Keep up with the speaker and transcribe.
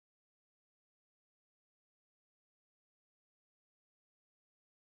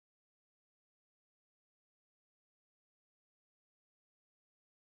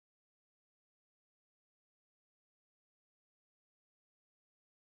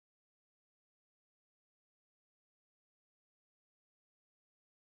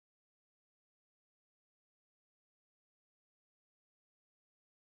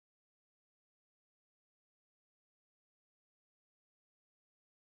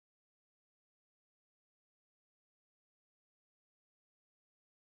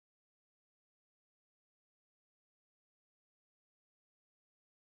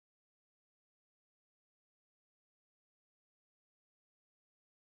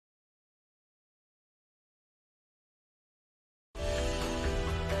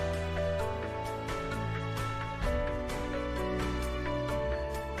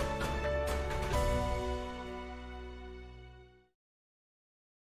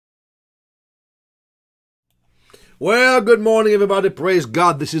Well, good morning, everybody. Praise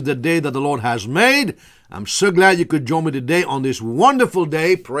God. This is the day that the Lord has made. I'm so glad you could join me today on this wonderful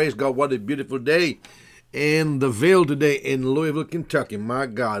day. Praise God. What a beautiful day in the Vale today in Louisville, Kentucky. My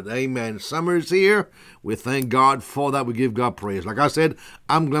God. Amen. Summer is here. We thank God for that. We give God praise. Like I said,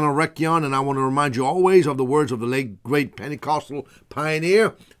 I'm Glenn Rekion, and I want to remind you always of the words of the late, great Pentecostal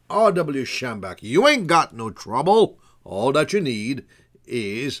pioneer, R.W. Schambach. You ain't got no trouble. All that you need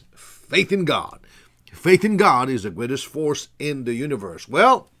is faith in God. Faith in God is the greatest force in the universe.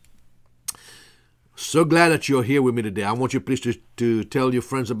 Well, so glad that you're here with me today. I want you please to tell your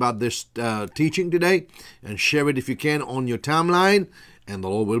friends about this teaching today and share it if you can on your timeline, and the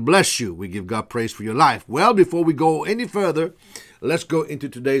Lord will bless you. We give God praise for your life. Well, before we go any further, let's go into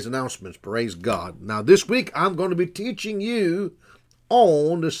today's announcements. Praise God. Now, this week I'm going to be teaching you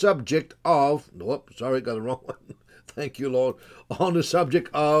on the subject of, got the wrong one. Thank you, Lord. On the subject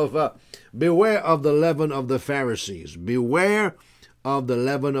of beware of the leaven of the Pharisees. Beware of the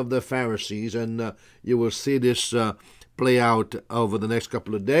leaven of the Pharisees. And you will see this play out over the next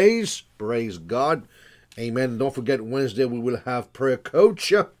couple of days. Praise God. Amen. Don't forget, Wednesday we will have Prayer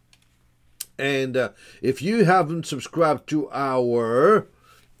Coach. And if you haven't subscribed to our,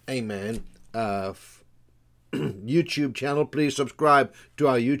 YouTube channel, please subscribe to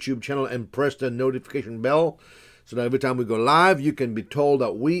our YouTube channel and press the notification bell, so that every time we go live, you can be told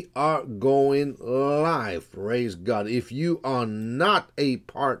that we are going live. Praise God. If you are not a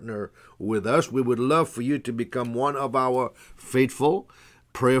partner with us, we would love for you to become one of our faithful,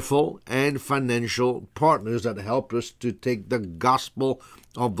 prayerful, and financial partners that help us to take the gospel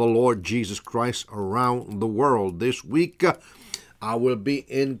of the Lord Jesus Christ around the world. This week, I will be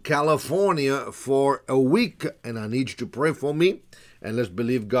in California for a week, and I need you to pray for me. And let's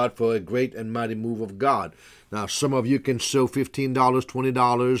believe God for a great and mighty move of God. Now, some of you can sow $15,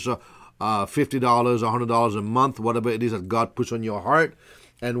 $20, $50, $100 a month, whatever it is that God puts on your heart.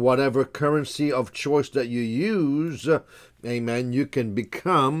 And whatever currency of choice that you use, amen, you can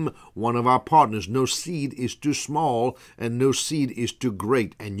become one of our partners. No seed is too small and no seed is too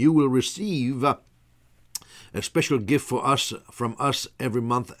great. And you will receive a special gift from us every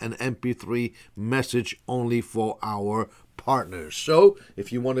month, an MP3 message only for our partners. So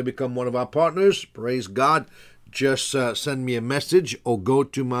if you want to become one of our partners, praise God, just send me a message or go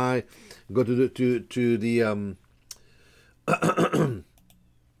to the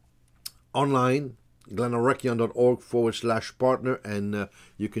online glennarekion.org/partner, and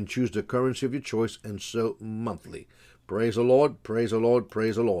you can choose the currency of your choice and sow monthly. Praise the Lord, praise the Lord,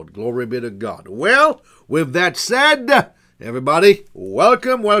 praise the Lord. Glory be to God. Well, with that said, everybody,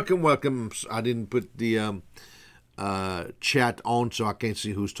 welcome, welcome, welcome. I didn't put the chat on, so I can't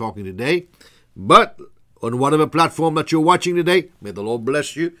see who's talking today. But on whatever platform that you're watching today, may the Lord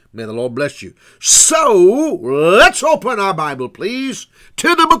bless you. May the Lord bless you. So, let's open our Bible, please,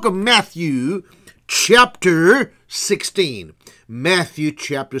 to the book of Matthew, chapter 16. Matthew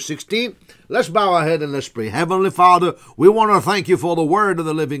chapter 16. Let's bow our head and let's pray. Heavenly Father, we want to thank you for the word of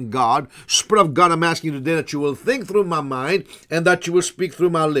the living God. Spirit of God, I'm asking you today that you will think through my mind and that you will speak through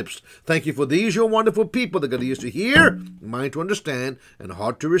my lips. Thank you for these, your wonderful people that got ears to hear, mind to understand, and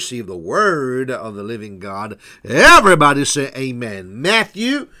heart to receive the word of the living God. Everybody say amen.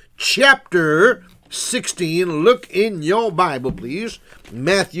 Matthew chapter 16. Look in your Bible, please.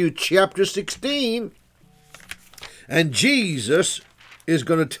 Matthew chapter 16. And Jesus is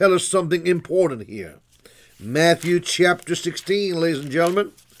going to tell us something important here. Matthew chapter 16, ladies and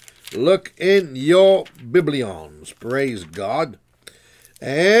gentlemen. Look in your Biblions. Praise God.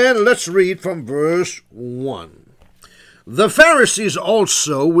 And let's read from verse 1. The Pharisees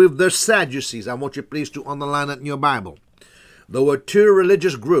also with the Sadducees. I want you please to underline that in your Bible. There were two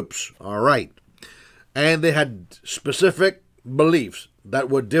religious groups, all right. And they had specific beliefs that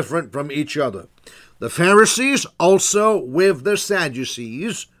were different from each other. The Pharisees also with the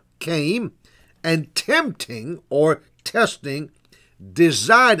Sadducees came, and tempting or testing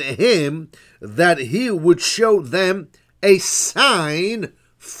desired him that he would show them a sign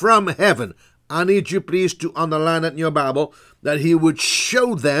from heaven. I need you please to underline that in your Bible, that he would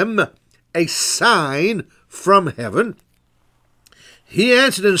show them a sign from heaven. He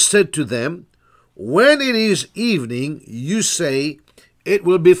answered and said to them, when it is evening, you say, it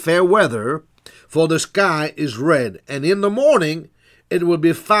will be fair weather, for the sky is red. And in the morning, it will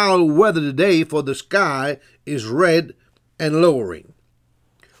be foul weather today, for the sky is red and lowering.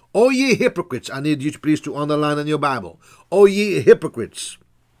 O ye hypocrites, I need you please to underline in your Bible. O ye hypocrites,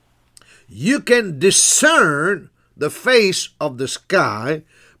 you can discern the face of the sky,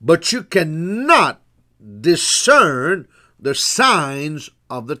 but you cannot discern the signs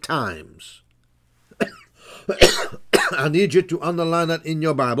of the times. I need you to underline that in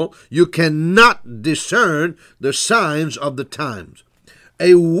your Bible. You cannot discern the signs of the times.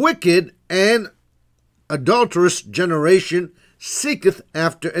 A wicked and adulterous generation seeketh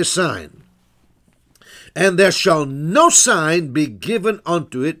after a sign, and there shall no sign be given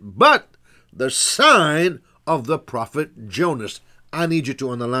unto it but the sign of the prophet Jonas. I need you to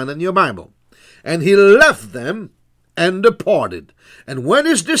underline in your Bible. And he left them and departed. And when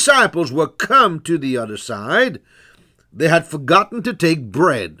his disciples were come to the other side, they had forgotten to take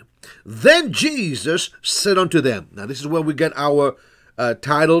bread. Then Jesus said unto them, now this is where we get our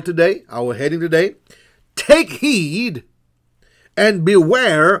title today, our heading today, take heed and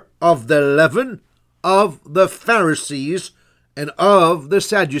beware of the leaven of the Pharisees and of the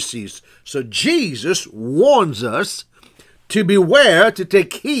Sadducees. So Jesus warns us to beware, to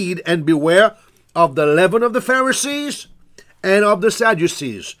take heed and beware of the leaven of the Pharisees and of the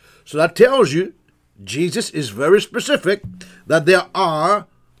Sadducees. So that tells you Jesus is very specific that there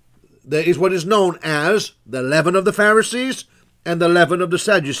is what is known as the leaven of the Pharisees and the leaven of the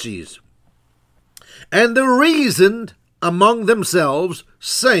Sadducees. And they reasoned among themselves,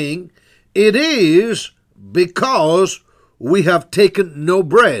 saying, it is because we have taken no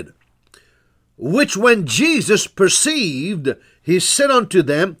bread. Which when Jesus perceived, he said unto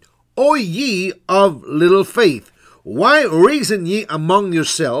them, O ye of little faith, why reason ye among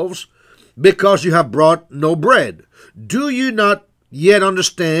yourselves, because you have brought no bread? Do you not yet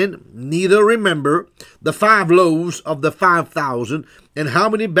understand, neither remember the 5 loaves of the 5,000, and how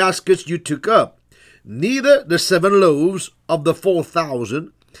many baskets you took up? Neither the 7 loaves of the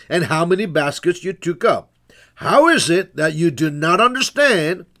 4,000, and how many baskets you took up? How is it that you do not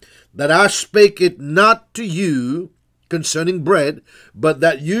understand that I spake it not to you concerning bread, but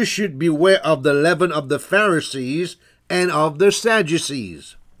that you should beware of the leaven of the Pharisees and of the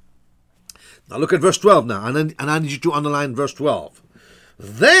Sadducees? Now look at verse 12 now, and I need you to underline verse 12.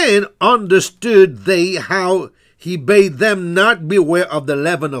 Then understood they how he bade them not beware of the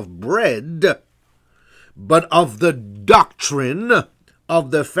leaven of bread, but of the doctrine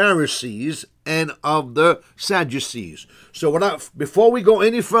of the Pharisees and of the Sadducees. So before we go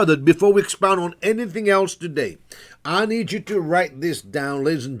any further, before we expound on anything else today, I need you to write this down,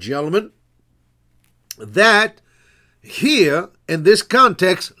 ladies and gentlemen, that here in this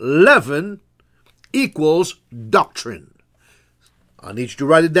context, leaven equals doctrine. I need you to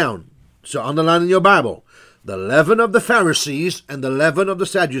write it down. So underline in your Bible. The leaven of the Pharisees and the leaven of the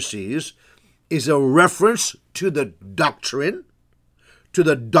Sadducees is a reference to the doctrine, to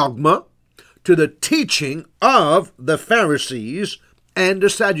the dogma, to the teaching of the Pharisees and the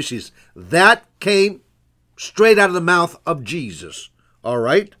Sadducees. That came straight out of the mouth of Jesus. All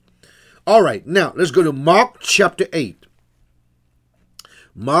right? All right, now let's go to Mark chapter 8.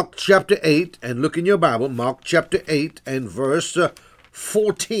 Mark chapter 8, and look in your Bible, Mark chapter 8 and verse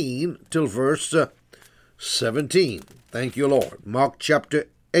 14 till verse 17. Thank you, Lord. Mark chapter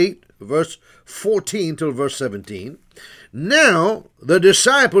 8, verse 14 till verse 17. Now the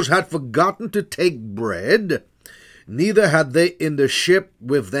disciples had forgotten to take bread, neither had they in the ship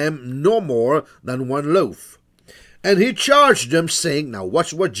with them no more than 1 loaf. And he charged them, saying, now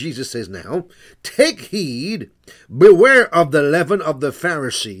watch what Jesus says now, take heed, beware of the leaven of the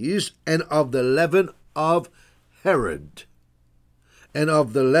Pharisees, and of the leaven of Herod. And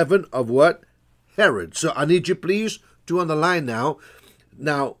of the leaven of what? Herod. So I need you please to underline now.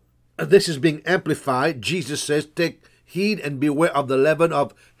 Now, this is being amplified. Jesus says, take heed and beware of the leaven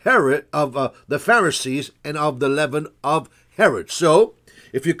of Herod, of the Pharisees, and of the leaven of Herod. So,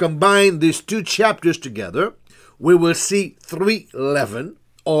 if you combine these 2 chapters together, we will see 3 leaven,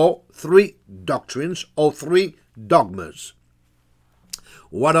 or 3 doctrines, or 3 dogmas.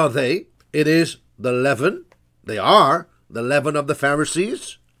 What are they? It is the leaven. They are the leaven of the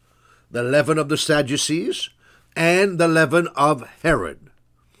Pharisees, the leaven of the Sadducees, and the leaven of Herod.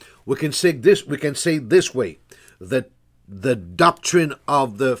 We can say this way, that the doctrine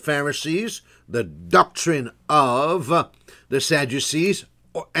of the Pharisees, the doctrine of the Sadducees,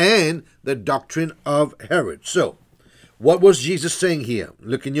 and the doctrine of Herod. So, what was Jesus saying here?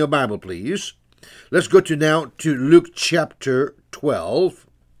 Look in your Bible, please. Let's go now to Luke chapter 12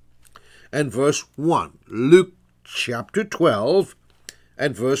 and verse 1. Luke chapter 12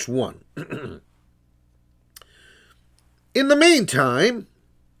 and verse 1. In the meantime,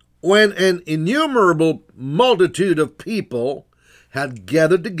 when an innumerable multitude of people had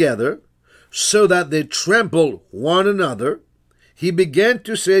gathered together, so that they trampled one another, he began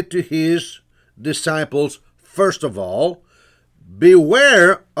to say to his disciples, first of all,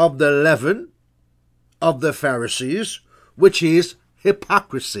 beware of the leaven of the Pharisees, which is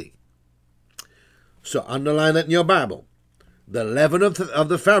hypocrisy. So underline that in your Bible. The leaven of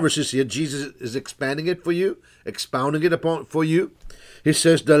the Pharisees here, Jesus is expanding it for you, expounding it upon for you. He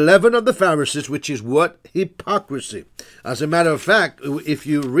says the leaven of the Pharisees, which is what? Hypocrisy. As a matter of fact, if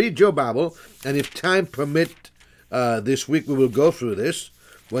you read your Bible, and if time permit, this week we will go through this.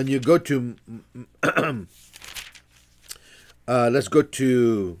 When you go to, let's go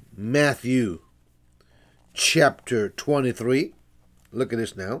to Matthew chapter 23. Look at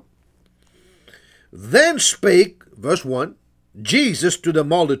this now. Then spake, verse 1, Jesus to the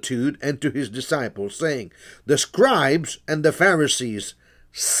multitude and to his disciples, saying, the scribes and the Pharisees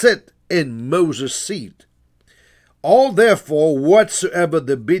sit in Moses' seat. All therefore whatsoever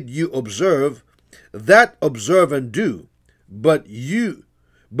they bid you observe, that observe and do, but do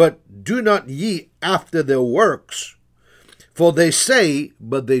not ye after their works. For they say,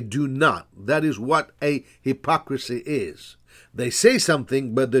 but they do not. That is what a hypocrisy is. They say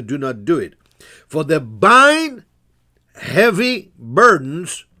something, but they do not do it. For they bind heavy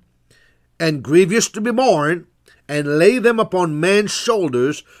burdens and grievous to be borne, and lay them upon men's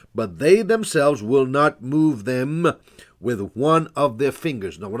shoulders, but they themselves will not move them with one of their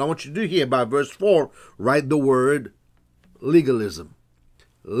fingers. Now, what I want you to do here, by verse 4, write the word legalism.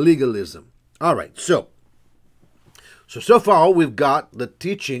 Legalism. All right, so far we've got the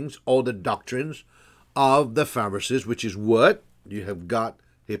teachings or the doctrines of the Pharisees, which is what? You have got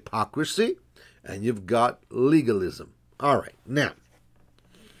hypocrisy and you've got legalism. All right, now,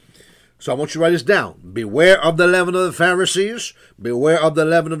 so I want you to write this down. Beware of the leaven of the Pharisees, beware of the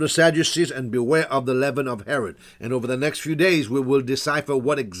leaven of the Sadducees, and beware of the leaven of Herod. And over the next few days, we will decipher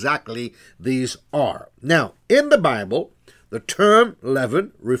what exactly these are. Now, in the Bible, the term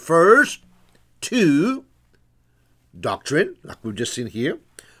leaven refers to doctrine, like we've just seen here.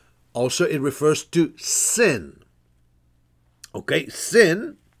 Also, it refers to sin. Okay,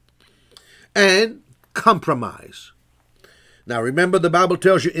 sin and compromise. Now, remember, the Bible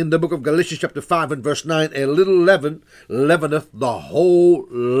tells you in the book of Galatians chapter 5 and verse 9, a little leaven leaveneth the whole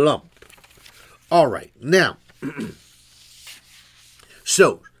lump. All right, now,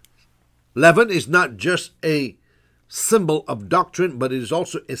 so, leaven is not just a symbol of doctrine, but it is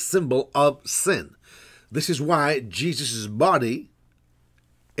also a symbol of sin. This is why Jesus' body,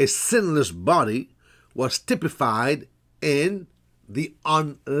 a sinless body, was typified in the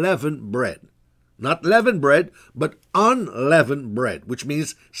unleavened bread. Not leavened bread, but unleavened bread, which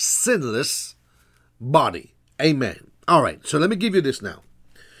means sinless body. Amen. All right, so let me give you this now.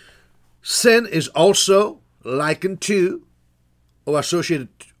 Sin is also likened to or associated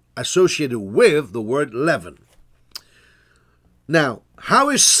with the word leaven. Now, how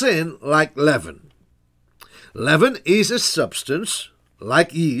is sin like leaven? Leaven is a substance,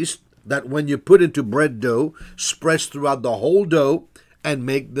 like yeast, that when you put into bread dough, spreads throughout the whole dough and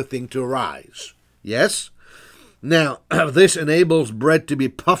make the thing to rise. Yes? Now, this enables bread to be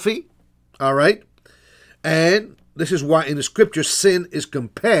puffy, all right? And this is why in the scripture sin is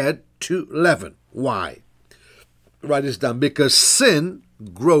compared to leaven. Why? Write this down. Because sin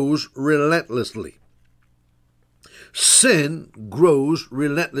grows relentlessly. Sin grows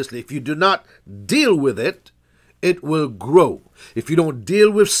relentlessly. If you do not deal with it, it will grow. If you don't deal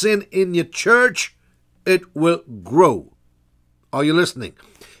with sin in your church, it will grow. Are you listening?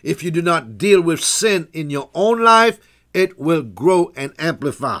 If you do not deal with sin in your own life, it will grow and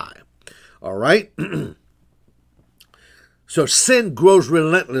amplify. All right? So sin grows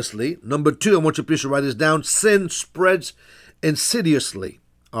relentlessly. Number 2, I want you please to write this down. Sin spreads insidiously.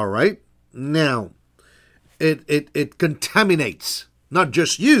 All right? Now, it contaminates not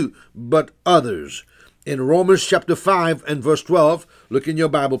just you, but others. In Romans chapter 5 and verse 12, look in your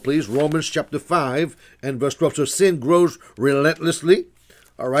Bible, please. Romans chapter 5 and verse 12. So sin grows relentlessly.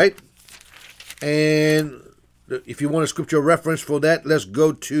 All right. And if you want a scripture reference for that, let's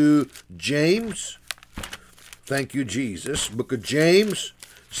go to James. Thank you, Jesus. Book of James.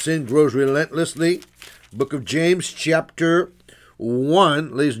 Sin grows relentlessly. Book of James chapter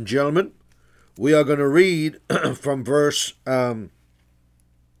 1, ladies and gentlemen. We are going to read from verse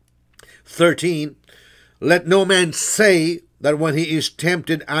 13. Let no man say that when he is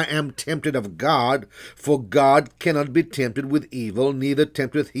tempted, I am tempted of God, for God cannot be tempted with evil, neither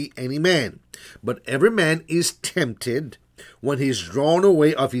tempteth he any man. But every man is tempted when he is drawn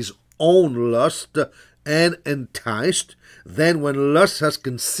away of his own lust and enticed. Then when lust has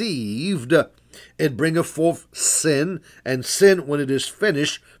conceived, it bringeth forth sin, and sin, when it is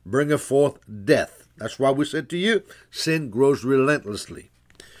finished, bringeth forth death. That's why we said to you, sin grows relentlessly.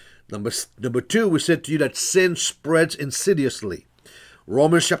 Number 2, we said to you that sin spreads insidiously.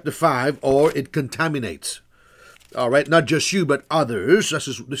 Romans chapter 5, or it contaminates. All right, not just you, but others.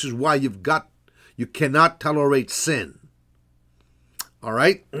 This is why you've got You cannot tolerate sin. All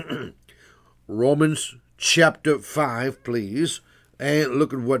right? Romans chapter 5, please. And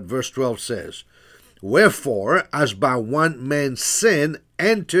look at what verse 12 says. Wherefore, as by one man sin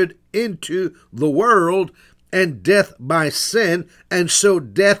entered into the world, and death by sin, and so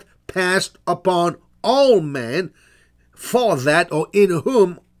death passed upon all men, for that, or in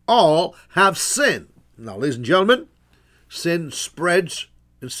whom all have sinned. Now, ladies and gentlemen, sin spreads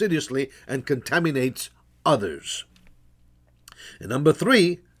insidiously and contaminates others. And number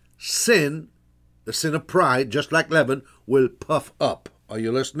 3, sin, the sin of pride, just like leaven, will puff up. Are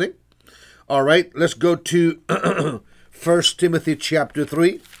you listening? All right, let's go to 1 Timothy chapter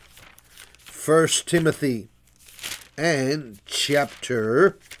 3. 1 Timothy and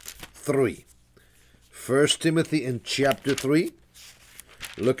chapter 3. 1 Timothy and chapter 3.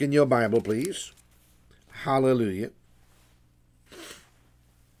 Look in your Bible, please. Hallelujah.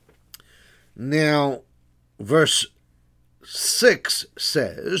 Now, verse 6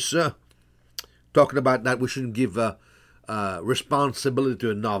 says, talking about that we shouldn't give responsibility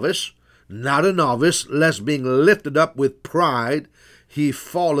to a novice, not a novice, lest being lifted up with pride, he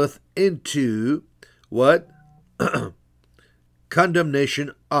falleth into what?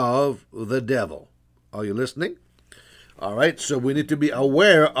 Condemnation of the devil. Are you listening? All right, so we need to be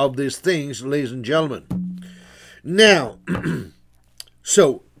aware of these things, ladies and gentlemen. Now,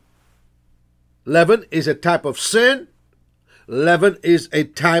 so leaven is a type of sin. Leaven is a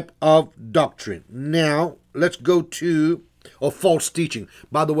type of doctrine. Now, let's go to, or false teaching.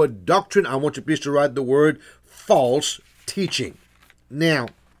 By the word doctrine, I want you please to write the word false teaching. Now,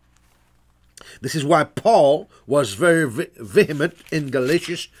 this is why Paul was very vehement in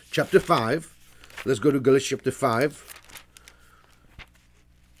Galatians chapter 5. Let's go to Galatians chapter 5.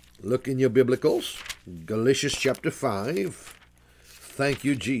 Look in your biblicals. Galatians chapter 5. Thank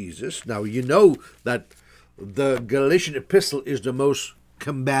you, Jesus. Now, you know that the Galatian epistle is the most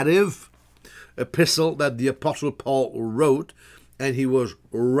combative epistle that the Apostle Paul wrote, and he was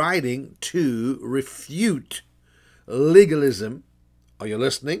writing to refute legalism. Are you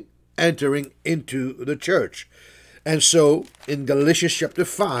listening? Entering into the church. And so, in Galatians chapter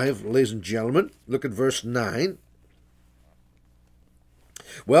 5, ladies and gentlemen, look at verse 9.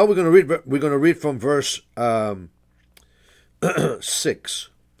 Well, we're going to read from verse 6.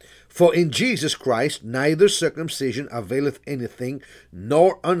 For in Jesus Christ neither circumcision availeth anything,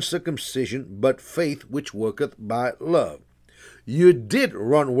 nor uncircumcision, but faith which worketh by love. You did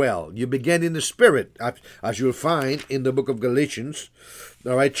run well. You began in the Spirit, as you'll find in the book of Galatians,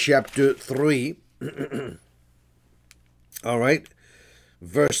 all right, chapter 3. All right,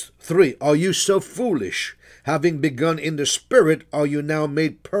 verse 3. Are you so foolish? Having begun in the Spirit, are you now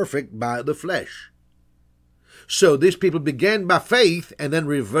made perfect by the flesh? So these people began by faith and then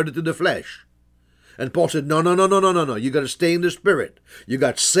reverted to the flesh. And Paul said, no. You got to stay in the Spirit. You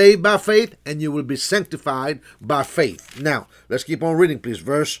got saved by faith and you will be sanctified by faith. Now, let's keep on reading, please.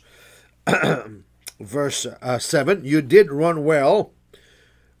 Verse 7. You did run well.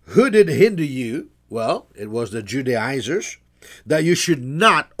 Who did hinder you? Well, it was the Judaizers, that you should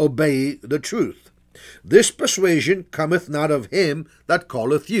not obey the truth. This persuasion cometh not of him that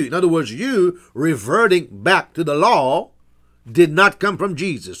calleth you. In other words, you reverting back to the law did not come from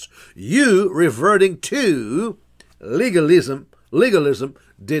Jesus. You reverting to legalism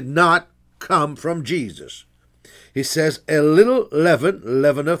did not come from Jesus. He says, a little leaven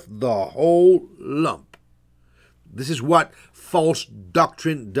leaveneth the whole lump. This is what false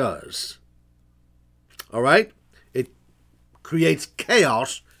doctrine does. All right? It creates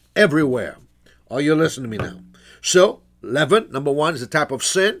chaos everywhere. Are you listening to me now? So, leaven, number 1, is a type of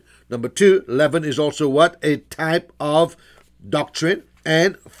sin. Number 2, leaven is also what? A type of doctrine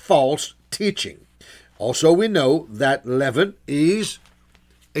and false teaching. Also, we know that leaven is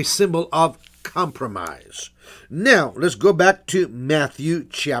a symbol of compromise. Now, let's go back to Matthew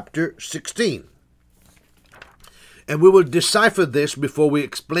chapter 16. And we will decipher this before we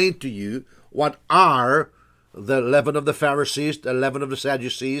explain to you what are the leaven of the Pharisees, the leaven of the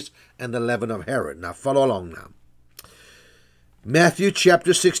Sadducees, and the leaven of Herod. Now, follow along now. Matthew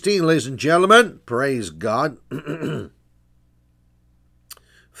chapter 16, ladies and gentlemen. Praise God.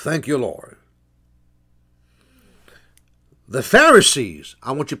 Thank you, Lord. The Pharisees,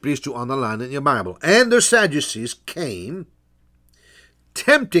 I want you please to underline in your Bible, and the Sadducees came,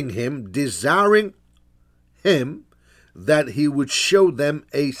 tempting him, desiring him that he would show them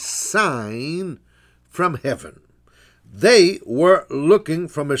a sign from heaven. They were looking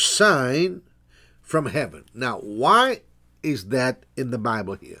from a sign from heaven. Now, why is that in the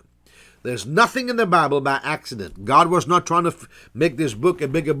Bible here? There's nothing in the Bible by accident. God was not trying to make this book a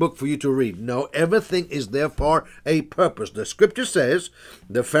bigger book for you to read. No, everything is there for a purpose. The scripture says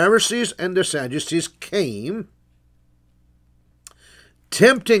the Pharisees and the Sadducees came,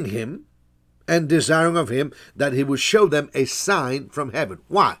 tempting him and desiring of him that he would show them a sign from heaven.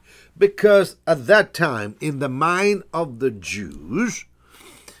 Why? Because at that time, in the mind of the Jews,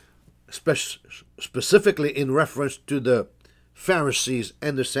 specifically in reference to the Pharisees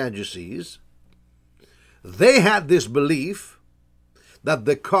and the Sadducees, they had this belief that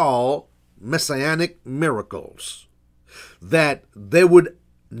they call messianic miracles, that they would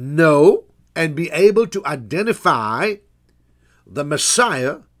know and be able to identify the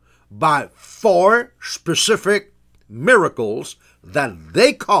Messiah by 4 specific miracles that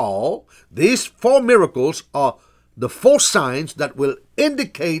they call, these 4 miracles are the 4 signs that will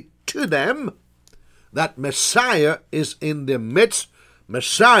indicate to them that Messiah is in their midst,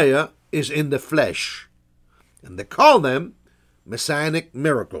 Messiah is in the flesh. And they call them messianic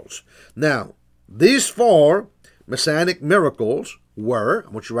miracles. Now, these 4 messianic miracles were, I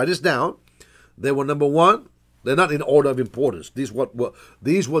want you to write this down, they were number 1, they're not in order of importance. These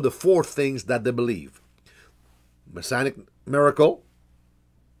were the 4 things that they believe. Messianic miracle,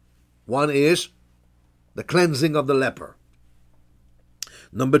 1 is the cleansing of the leper.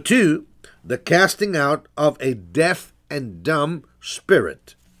 Number 2, the casting out of a deaf and dumb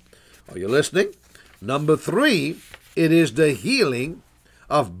spirit. Are you listening? Number 3, it is the healing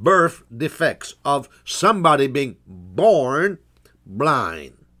of birth defects, of somebody being born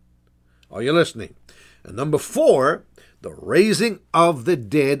blind. Are you listening? And number 4, the raising of the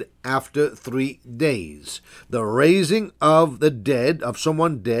dead after 3 days. The raising of the dead, of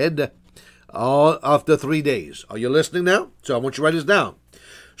someone dead, after 3 days. Are you listening now? So I want you to write this down.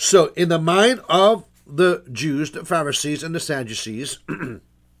 So in the mind of the Jews, the Pharisees, and the Sadducees,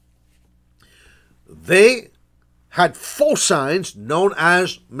 they had 4 signs known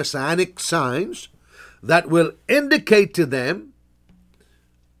as messianic signs that will indicate to them,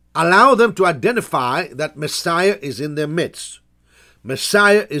 allow them to identify that Messiah is in their midst.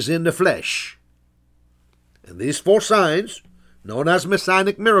 Messiah is in the flesh. And these 4 signs, known as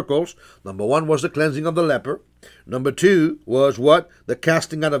messianic miracles, number 1 was the cleansing of the leper. Number 2 was what? The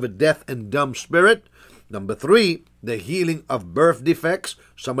casting out of a deaf and dumb spirit. Number 3, the healing of birth defects,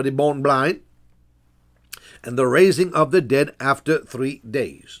 somebody born blind. And the raising of the dead after 3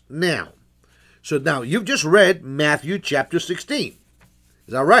 days. Now you've just read Matthew chapter 16.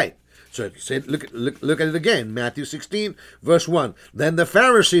 Is that right? So look at it again. Matthew 16, verse 1. Then the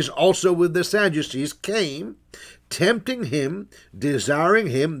Pharisees also with the Sadducees came, tempting him, desiring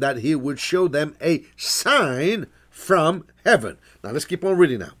him that he would show them a sign from heaven. Now let's keep on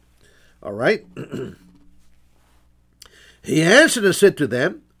reading now. All right. He answered and said to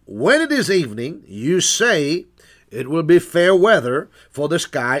them, when it is evening, you say, it will be fair weather, for the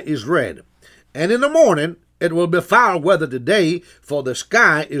sky is red. And in the morning, it will be foul weather today, for the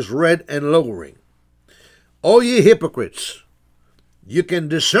sky is red and lowering. O ye hypocrites, you can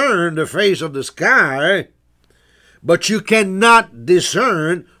discern the face of the sky, but you cannot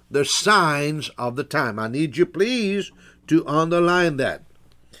discern the signs of the time. I need you, please, to underline that.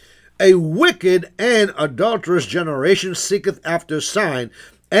 A wicked and adulterous generation seeketh after sign,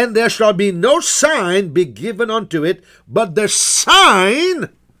 and there shall be no sign be given unto it, but the sign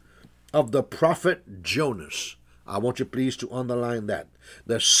of the prophet Jonas. I want you please to underline that.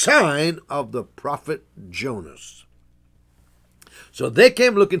 The sign of the prophet Jonas. So they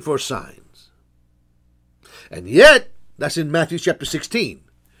came looking for signs. And yet, that's in Matthew chapter 16.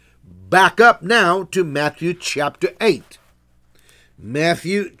 Back up now to Matthew chapter 8.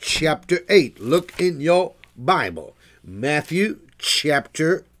 Matthew chapter 8. Look in your Bible. Matthew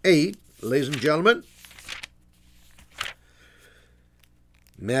chapter 8, ladies and gentlemen.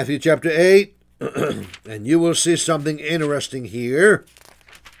 Matthew chapter 8, and you will see something interesting here.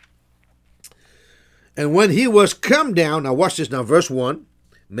 And when he was come down, now watch this now, verse 1,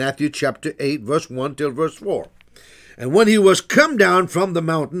 Matthew chapter 8, verse 1 till verse 4. And when he was come down from the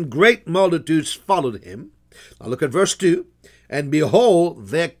mountain, great multitudes followed him. Now look at verse 2. And behold,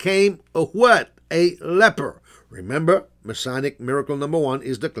 there came a what? A leper. Remember, Messianic miracle number 1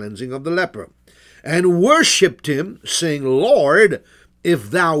 is the cleansing of the leper. And worshipped him, saying, Lord,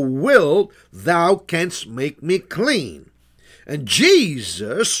 if thou wilt, thou canst make me clean. And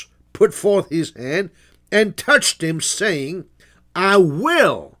Jesus put forth his hand and touched him, saying, I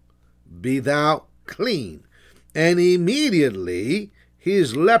will, be thou clean. And immediately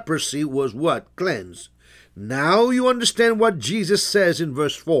his leprosy was what? Cleansed. Now you understand what Jesus says in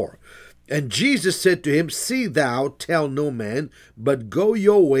verse 4. And Jesus said to him, See thou tell no man, but go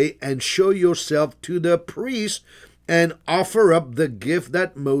your way and show yourself to the priest, and offer up the gift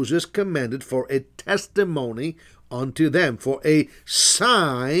that Moses commanded for a testimony unto them, for a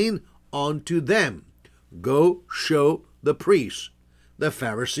sign unto them. Go show the priests, the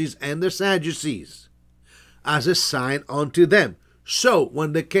Pharisees and the Sadducees, as a sign unto them. So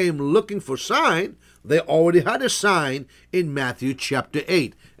when they came looking for sign, they already had a sign in Matthew chapter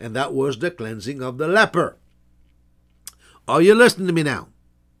 8, and that was the cleansing of the leper. Are you listening to me now?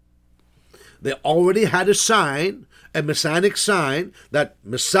 They already had a sign, a messianic sign, that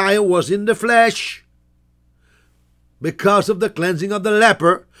Messiah was in the flesh because of the cleansing of the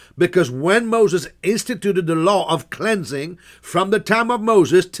leper. Because when Moses instituted the law of cleansing from the time of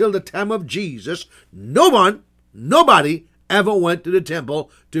Moses till the time of Jesus, nobody ever went to the temple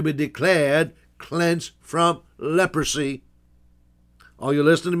to be declared cleansed from leprosy. Are you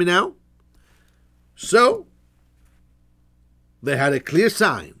listening to me now? So, they had a clear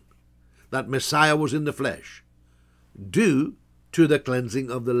sign that Messiah was in the flesh due to the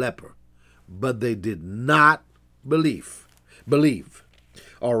cleansing of the leper. But they did not believe.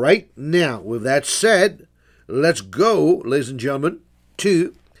 All right, now, with that said, let's go, ladies and gentlemen,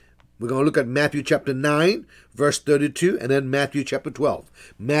 we're going to look at Matthew chapter 9, verse 32, and then Matthew chapter 12.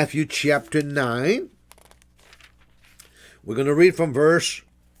 Matthew chapter 9, we're going to read from verse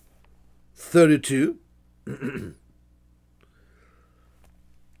 32.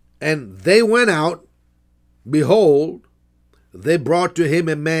 And they went out, behold, they brought to him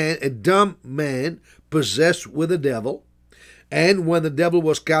a dumb man, possessed with a devil. And when the devil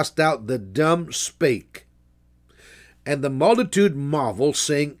was cast out, the dumb spake. And the multitude marveled,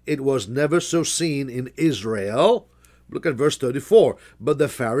 saying, It was never so seen in Israel. Look at verse 34. But the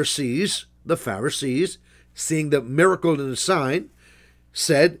Pharisees, seeing the miracle and the sign,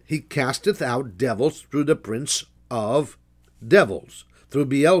 said, He casteth out devils through the prince of devils, through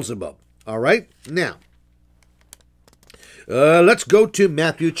Beelzebub. All right? Now, let's go to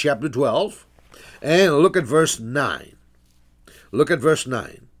Matthew chapter 12 and look at verse 9. Look at verse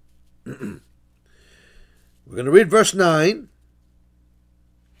 9. We're going to read verse 9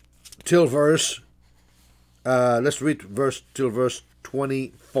 till verse, let's read till verse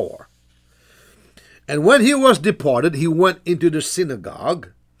 24. And when he was departed, he went into the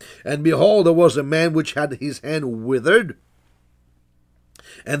synagogue, and behold, there was a man which had his hand withered.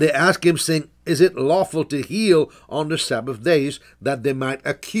 And they asked him, saying, Is it lawful to heal on the Sabbath days, that they might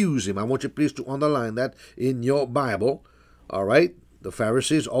accuse him? I want you please to underline that in your Bible. All right? The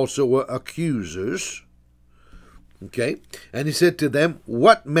Pharisees also were accusers. Okay? And he said to them,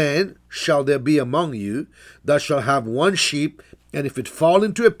 What man shall there be among you that shall have one sheep, and if it fall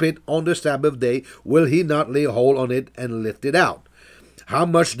into a pit on the Sabbath day, will he not lay hold on it and lift it out? How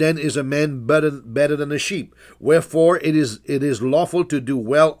much then is a man better than a sheep? Wherefore it is lawful to do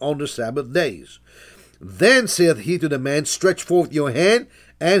well on the Sabbath days. Then saith he to the man, Stretch forth your hand,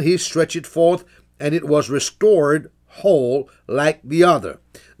 and he stretched it forth, and it was restored whole like the other.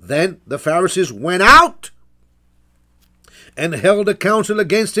 Then the Pharisees went out and held a council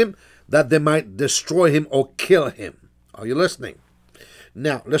against him, that they might destroy him or kill him. Are you listening?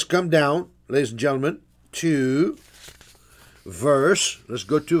 Now, let's come down, ladies and gentlemen, to let's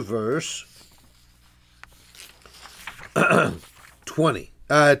go to verse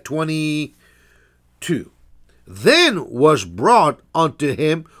 22. Then was brought unto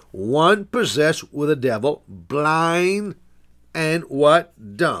him one possessed with a devil, blind and what?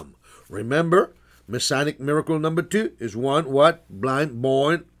 Dumb. Remember, Messianic miracle number 2 is one, what? Blind,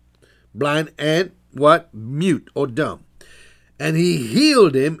 born, blind and what? Mute or dumb. And he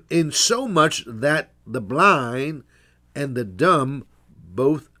healed him in so much that the blind and the dumb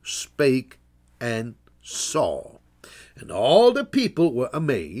both spake and saw. And all the people were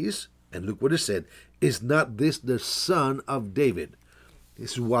amazed. And look what it said. Is not this the son of David?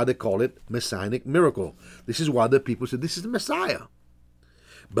 This is why they call it Messianic miracle. This is why the people said, this is the Messiah.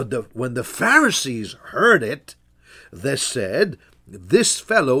 But when the Pharisees heard it, they said, This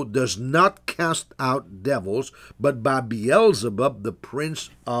fellow does not cast out devils, but by Beelzebub, the prince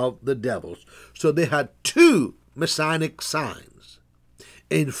of the devils. So they had 2 Messianic signs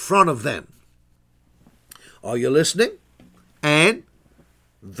in front of them. Are you listening? And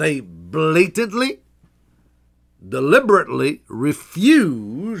they blatantly, deliberately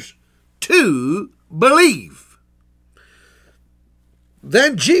refuse to believe.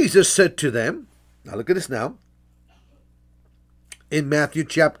 Then Jesus said to them, now look at this now, in Matthew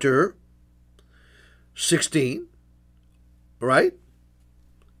chapter 16, right?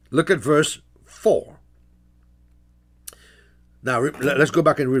 Look at verse 4. Now, let's go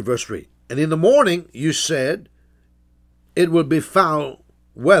back and read verse 3. And in the morning you said, it will be foul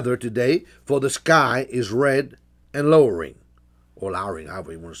weather today, for the sky is red and lowering, or lowering,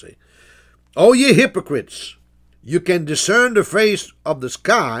 however you want to say. O ye hypocrites, you can discern the face of the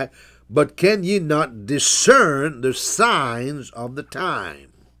sky, but can ye not discern the signs of the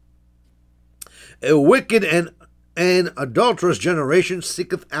time? A wicked and adulterous generation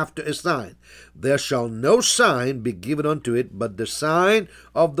seeketh after a sign. There shall no sign be given unto it, but the sign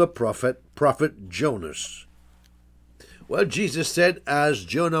of the prophet Jonas. Well, Jesus said, as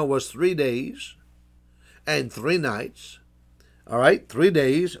Jonah was 3 days and 3 nights, all right, 3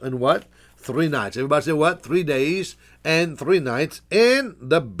 days and what? 3 nights. Everybody say what? 3 days and 3 nights in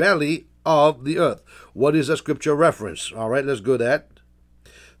the belly of the earth. What is a scripture reference? All right, let's go to that.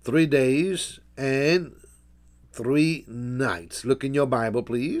 3 days and 3 nights. Look in your Bible,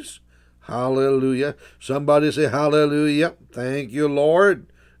 please. Hallelujah. Somebody say hallelujah. Thank you, Lord.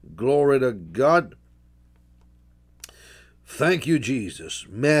 Glory to God. Thank you, Jesus.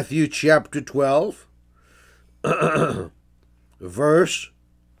 Matthew chapter 12, verse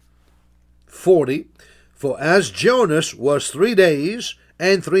 40. For as Jonas was 3 days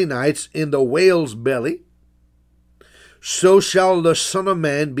and 3 nights in the whale's belly, so shall the Son of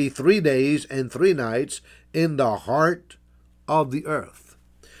Man be 3 days and 3 nights in the heart of the earth.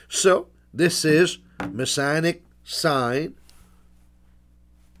 So, this is messianic sign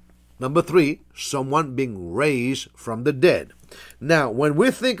number 3, someone being raised from the dead. Now, when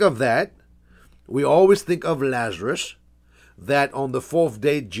we think of that, we always think of Lazarus, that on the 4th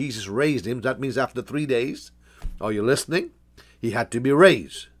day Jesus raised him. That means after 3 days. Are you listening? He had to be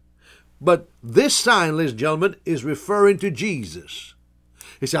raised. But this sign, ladies and gentlemen, is referring to Jesus.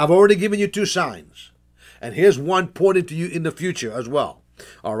 He said, I've already given you 2 signs. And here's one pointed to you in the future as well.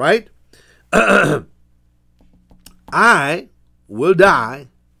 All right? I will die,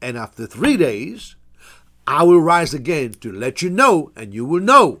 and after 3 days, I will rise again to let you know, and you will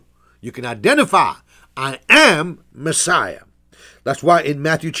know. You can identify, I am Messiah. That's why in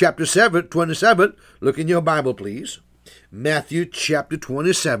Matthew chapter 27, look in your Bible, please. Matthew chapter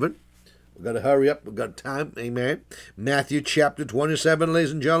 27. We've got to hurry up. We've got time. Amen. Matthew chapter 27,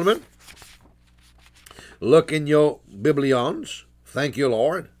 ladies and gentlemen. Look in your Biblions. Thank you,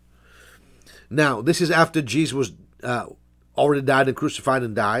 Lord. Now, this is after Jesus was already died and crucified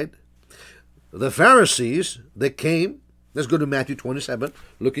and died. The Pharisees, they came. Let's go to Matthew 27.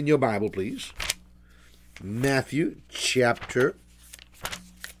 Look in your Bible, please. Matthew chapter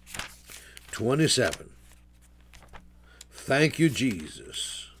 27. Thank you,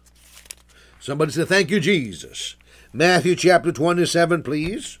 Jesus. Somebody say, thank you, Jesus. Matthew chapter 27,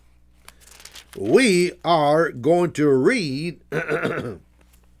 please. We are going to read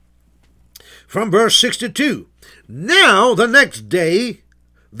from verse 62. Now, the next day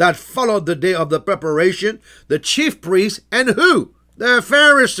that followed the day of the preparation, the chief priests and who? The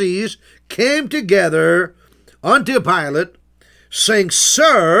Pharisees came together unto Pilate, saying,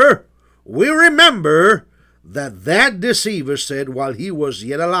 Sir, we remember that deceiver said while he was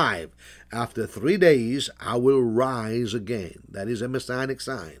yet alive, after 3 days I will rise again. That is a messianic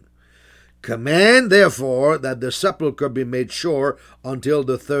sign. Command, therefore, that the sepulchre be made sure until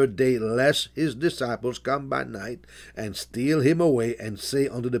the 3rd day, lest his disciples come by night and steal him away, and say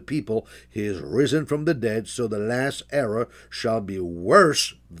unto the people, He is risen from the dead, so the last error shall be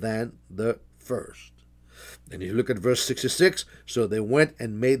worse than the first. And you look at verse 66, so they went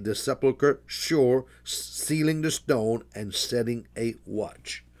and made the sepulchre sure, sealing the stone and setting a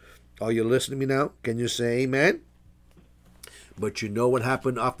watch. Are you listening to me now? Can you say amen? But you know what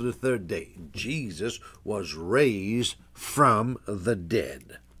happened after the 3rd day? Jesus was raised from the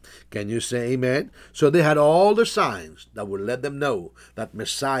dead. Can you say amen? So they had all the signs that would let them know that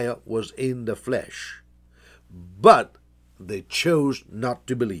Messiah was in the flesh. But they chose not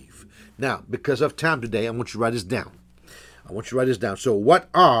to believe. Now, because of time today, I want you to write this down. I want you to write this down. So what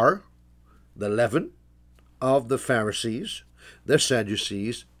are the leaven of the Pharisees, the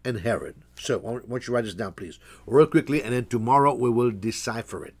Sadducees, and Herod? So I want you to write this down, please, real quickly, and then tomorrow we will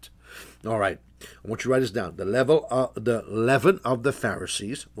decipher it. All right. I want you to write this down. The leaven of the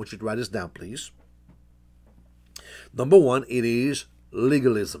Pharisees. I want you to write this down, please. Number 1, it is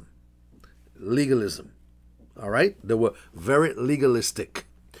legalism. Legalism. All right? They were very legalistic.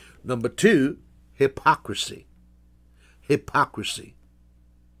 Number 2, hypocrisy. Hypocrisy.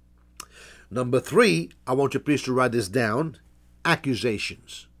 Number 3, I want you please to write this down.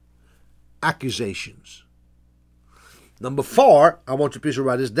 Accusations. Accusations. Number 4, I want you please to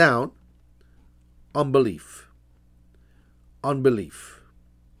write this down. Unbelief. Unbelief.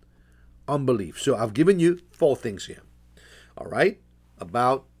 Unbelief. So I've given you 4 things here. All right?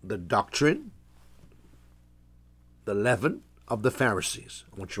 About the doctrine, the leaven of the Pharisees.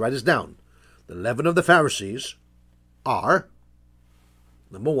 I want you to write this down. The leaven of the Pharisees are,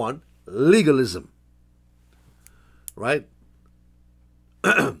 number one, legalism. Right?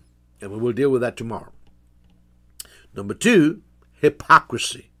 And we will deal with that tomorrow. Number two,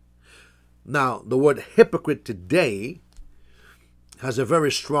 hypocrisy. Now, the word hypocrite today has a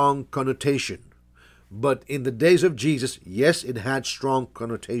very strong connotation. But in the days of Jesus, yes, it had strong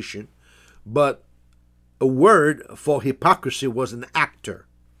connotation. But a word for hypocrisy was an actor.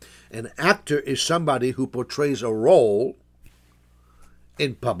 An actor is somebody who portrays a role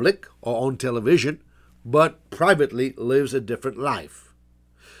in public or on television, but privately lives a different life.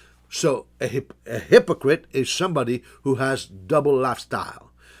 So a hypocrite is somebody who has double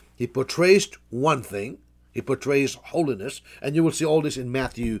lifestyle. He portrays one thing, he portrays holiness, and you will see all this in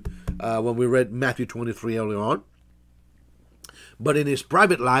Matthew, when we read Matthew 23 earlier on. But in his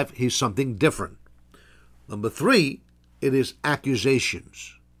private life, he's something different. Number three, it is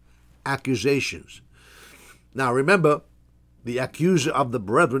accusations. Accusations. Now remember, the accuser of the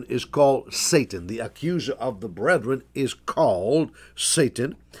brethren is called Satan. The accuser of the brethren is called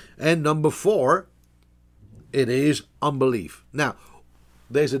Satan. And number four, it is unbelief. Now,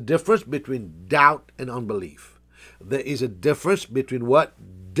 there's a difference between doubt and unbelief. There is a difference between what?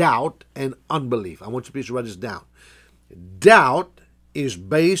 Doubt and unbelief. I want you please to write this down. Doubt is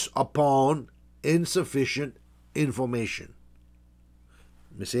based upon insufficient information.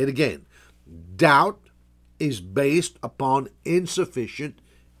 Let me say it again. Doubt is based upon insufficient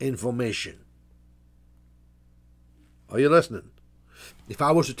information. Are you listening? If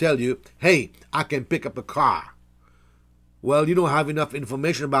I was to tell you, hey, I can pick up a car. Well, you don't have enough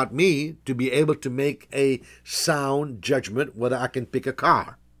information about me to be able to make a sound judgment whether I can pick a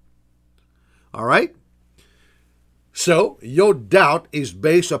car. All right? So, your doubt is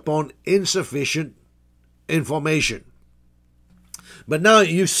based upon insufficient information. But now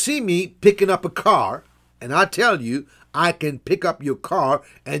you see me picking up a car, and I tell you, I can pick up your car,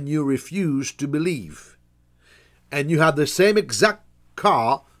 and you refuse to believe. And you have the same exact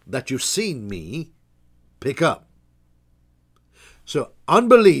car that you've seen me pick up. So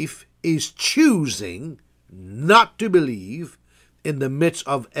unbelief is choosing not to believe in the midst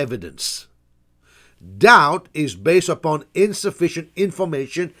of evidence. Doubt is based upon insufficient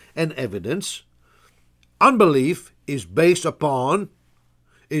information and evidence. Unbelief is based upon,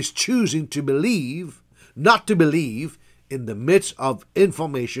 is choosing to believe, not to believe in the midst of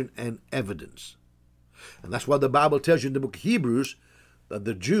information and evidence. And that's why the Bible tells you in the book of Hebrews that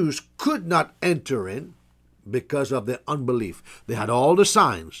the Jews could not enter in because of their unbelief. They had all the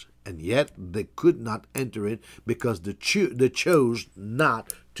signs, and yet they could not enter in because they chose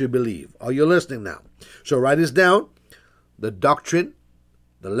not to believe. Are you listening now? So write this down. The doctrine,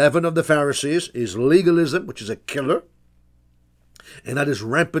 the leaven of the Pharisees, is legalism, which is a killer, and that is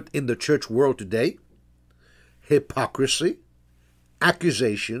rampant in the church world today. Hypocrisy,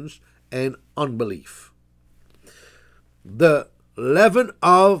 accusations, and unbelief. The leaven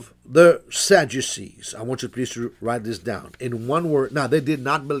of the Sadducees. I want you please to write this down. In one word, now they did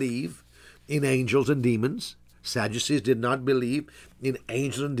not believe in angels and demons. Sadducees did not believe in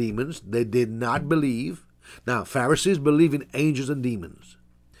angels and demons. They did not believe. Now, Pharisees believe in angels and demons.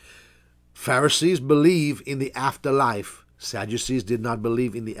 Pharisees believe in the afterlife. Sadducees did not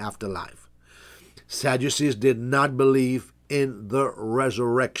believe in the afterlife. Sadducees did not believe in the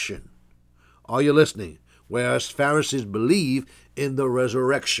resurrection. Are you listening? Whereas Pharisees believe in the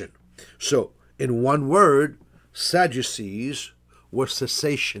resurrection. So, in one word, Sadducees were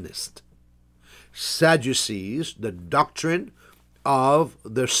cessationists. Sadducees, the doctrine of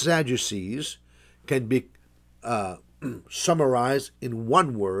the Sadducees can be summarized in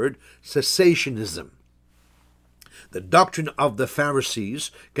one word, cessationism. The doctrine of the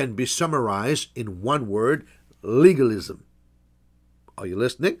Pharisees can be summarized in one word, legalism. Are you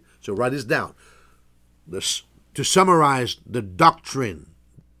listening? So write this down. To summarize the doctrine,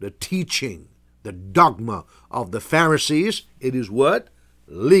 the teaching, the dogma of the Pharisees, it is what?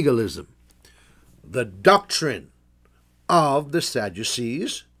 Legalism. The doctrine of the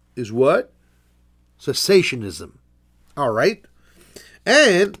Sadducees is what? Cessationism. All right?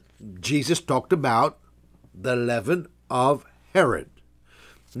 And Jesus talked about the leaven of Herod.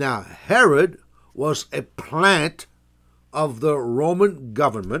 Now, Herod was a plant of the Roman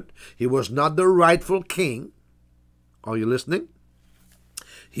government. He was not the rightful king. Are you listening?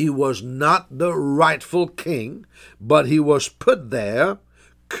 He was not the rightful king, but he was put there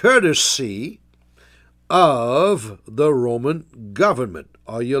courtesy of the Roman government.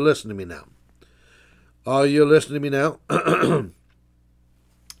 Are you listening to me now? Are you listening to me now?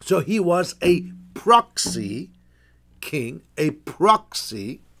 So he was a proxy king, a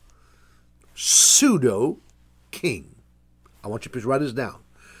proxy pseudo king. I want you to please write this down.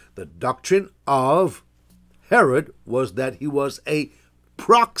 The doctrine of Herod was that he was a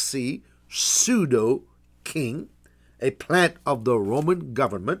proxy pseudo king, a plant of the Roman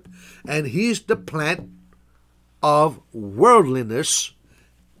government, and he's the plant of worldliness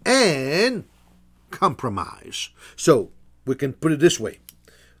and compromise. So we can put it this way.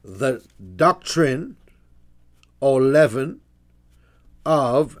 The doctrine or leaven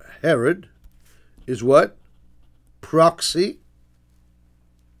of Herod is what? Proxy,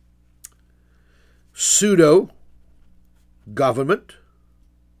 pseudo government.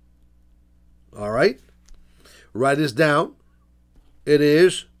 All right? Write this down. It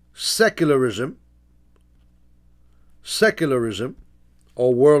is secularism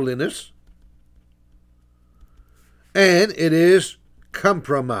or worldliness, and it is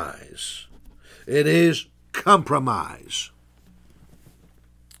compromise. It is compromise.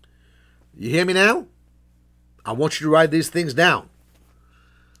 You hear me now? I want you to write these things down,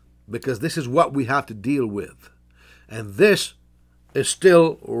 because this is what we have to deal with. And this is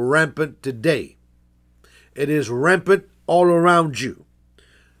still rampant today. It is rampant all around you.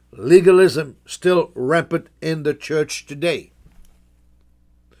 Legalism still rampant in the church today.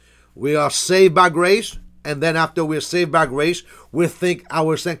 We are saved by grace, and then after we're saved by grace, we think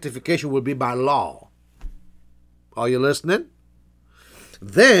our sanctification will be by law. Are you listening?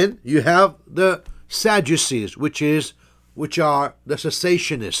 Then you have the Sadducees, which are the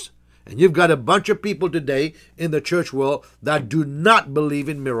cessationists. And you've got a bunch of people today in the church world that do not believe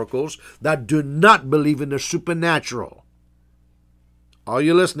in miracles, that do not believe in the supernatural. Are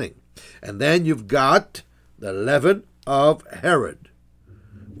you listening? And then you've got the leaven of Herod,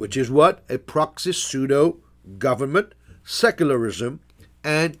 which is what? A proxy pseudo government, secularism,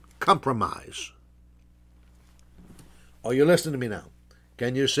 and compromise. Are you listening to me now?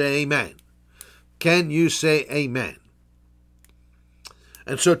 Can you say amen? Can you say amen?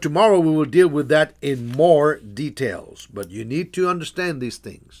 And so tomorrow we will deal with that in more details. But you need to understand these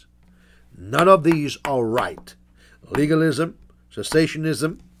things. None of these are right. Legalism,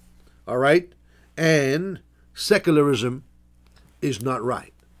 cessationism, all right, and secularism is not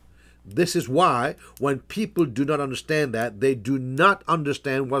right. This is why when people do not understand that, they do not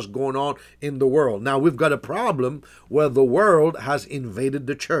understand what's going on in the world. Now, we've got a problem where the world has invaded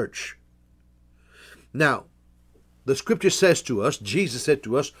the church. Now, the scripture says to us, Jesus said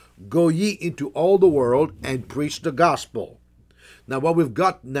to us, go ye into all the world and preach the gospel. Now, what we've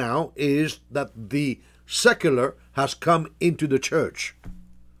got now is that the secular has come into the church.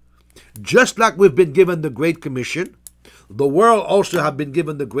 Just like we've been given the Great Commission, the world also have been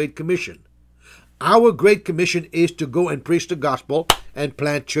given the Great Commission. Our Great Commission is to go and preach the gospel and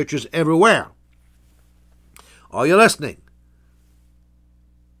plant churches everywhere. Are you listening?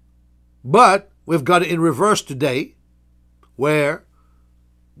 But we've got it in reverse today, where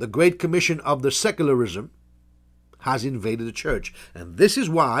the Great Commission of the secularism has invaded the church. And this is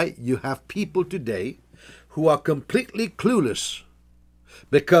why you have people today who are completely clueless,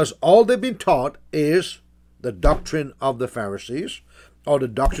 because all they've been taught is the doctrine of the Pharisees, or the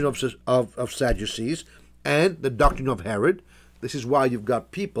doctrine of Sadducees, and the doctrine of Herod. This is why you've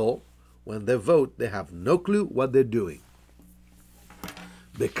got people, when they vote, they have no clue what they're doing,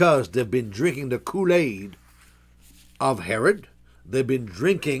 because they've been drinking the Kool-Aid of Herod. They've been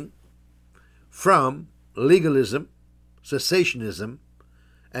drinking from legalism, cessationism,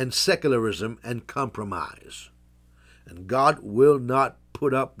 and secularism and compromise. And God will not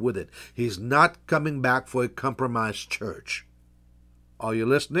put up with it. He's not coming back for a compromised church. Are you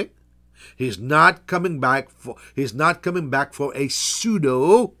listening? He's not coming back for a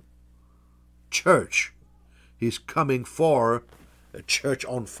pseudo church. He's coming for a church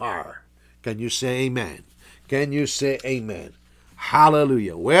on fire. Can you say amen? Can you say amen?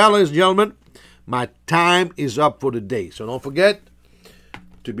 Hallelujah. Well, ladies and gentlemen, my time is up for the day. So don't forget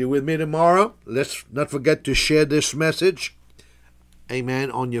to be with me tomorrow. Let's not forget to share this message, amen,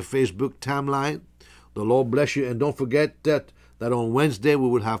 on your Facebook timeline. The Lord bless you. And don't forget that on Wednesday we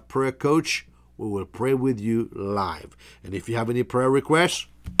will have Prayer Coach. We will pray with you live. And if you have any prayer requests,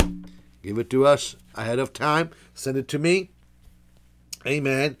 give it to us ahead of time. Send it to me.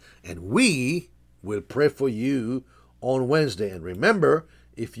 Amen. And we will pray for you on Wednesday. And remember,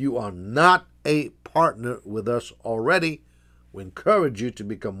 if you are not a partner with us already, we encourage you to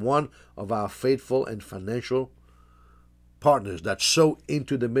become one of our faithful and financial partners that sow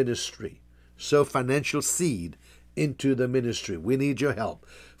into the ministry, sow financial seed, into the ministry. We need your help.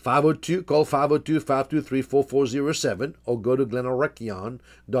 502, call 502-523-4407 or go to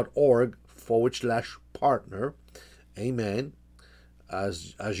glennorekion.org/partner. Amen.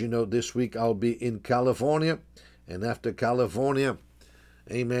 As you know, this week I'll be in California, and after California,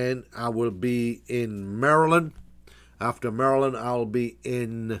 amen, I will be in Maryland. After Maryland, I'll be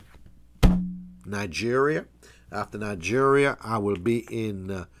in Nigeria. After Nigeria, I will be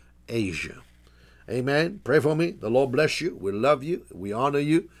in Asia. Amen. Pray for me. The Lord bless you. We love you. We honor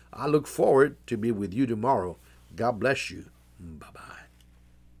you. I look forward to be with you tomorrow. God bless you. Bye-bye.